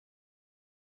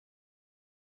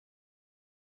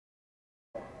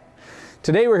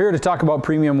Today we're here to talk about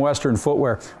premium Western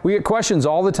footwear. We get questions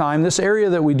all the time. This area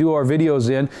that we do our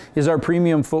videos in is our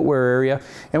premium footwear area.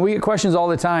 And we get questions all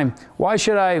the time. Why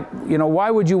should I, why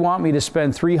would you want me to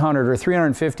spend $300 or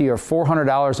 $350 or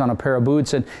 $400 on a pair of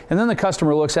boots? And then the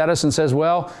customer looks at us and says,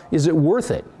 well, is it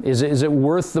worth it? Is it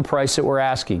worth the price that we're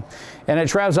asking? And at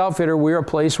Travas Outfitter, we're a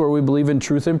place where we believe in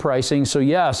truth in pricing. So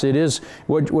yes, it is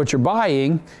what you're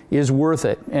buying is worth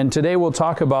it. And today we'll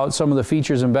talk about some of the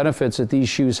features and benefits that these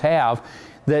shoes have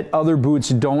that other boots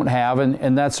don't have,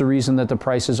 and that's the reason that the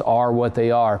prices are what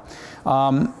they are.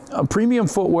 Premium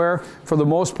footwear, for the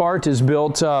most part, is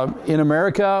built in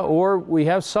America, or we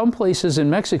have some places in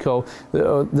Mexico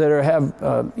that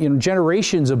have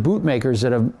generations of boot makers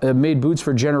that have made boots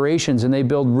for generations, and they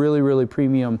build really, really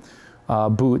premium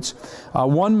boots.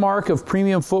 One mark of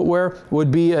premium footwear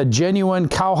would be a genuine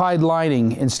cowhide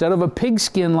lining. Instead of a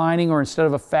pigskin lining or instead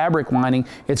of a fabric lining,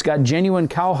 it's got genuine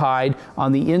cowhide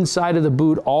on the inside of the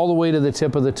boot all the way to the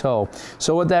tip of the toe.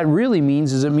 So what that really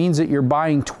means is it means that you're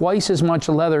buying twice as much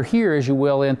leather here as you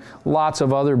will in lots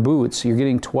of other boots. You're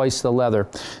getting twice the leather.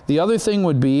 The other thing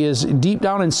would be is deep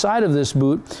down inside of this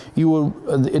boot,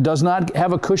 it does not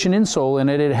have a cushion insole in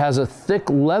it. It has a thick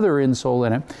leather insole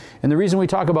in it. And the reason we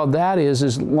talk about that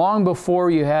is long before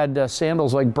you had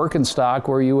sandals like Birkenstock,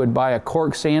 where you would buy a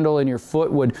cork sandal and your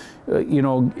foot would,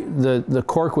 the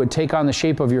cork would take on the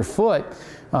shape of your foot.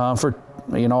 For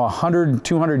 100,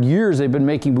 200 years they've been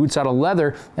making boots out of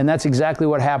leather, and that's exactly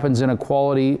what happens in a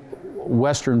quality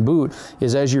Western boot.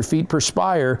 Is as your feet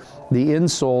perspire, the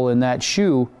insole in that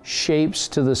shoe shapes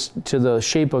to the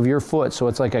shape of your foot, so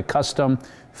it's like a custom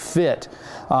fit.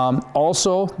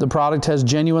 Also, the product has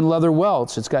genuine leather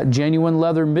welts. It's got genuine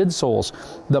leather midsoles.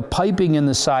 The piping in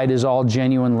the side is all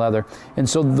genuine leather. And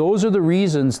so those are the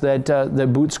reasons that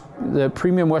the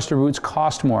premium Western boots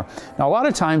cost more. Now, a lot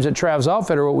of times at Travas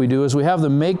Outfitter, what we do is we have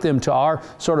them make them to our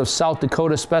sort of South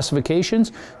Dakota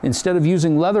specifications. Instead of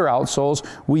using leather outsoles,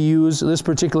 we use, this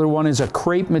particular one is a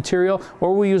crepe material,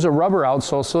 or we use a rubber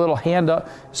outsole so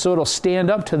it'll stand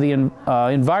up to the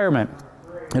environment.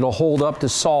 It'll hold up to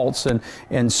salts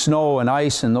and snow and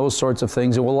ice and those sorts of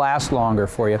things. It will last longer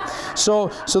for you. So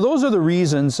those are the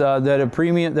reasons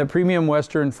that premium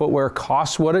Western footwear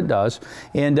costs what it does.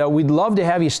 And we'd love to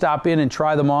have you stop in and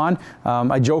try them on.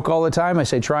 I joke all the time. I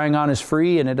say trying on is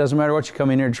free, and it doesn't matter what you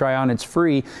come in here to try on, it's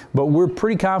free. But we're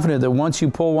pretty confident that once you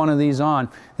pull one of these on,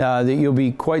 that you'll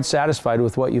be quite satisfied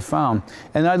with what you found.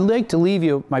 And I'd like to leave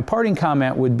you, my parting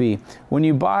comment would be, when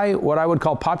you buy what I would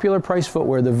call popular price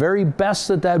footwear, the very best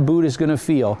that boot is going to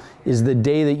feel is the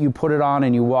day that you put it on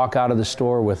and you walk out of the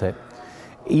store with it.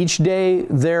 Each day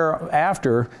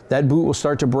thereafter, that boot will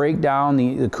start to break down,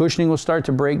 the cushioning will start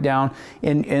to break down,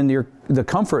 and the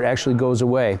comfort actually goes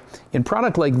away. In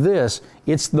product like this,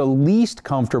 it's the least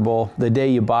comfortable the day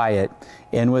you buy it,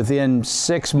 and within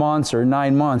 6 months or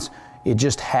 9 months, it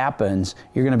just happens.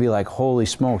 You're going to be like, holy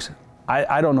smokes,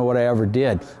 I don't know what I ever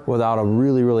did without a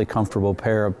really, really comfortable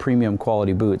pair of premium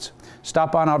quality boots.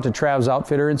 Stop on out to Travas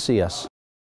Outfitter and see us.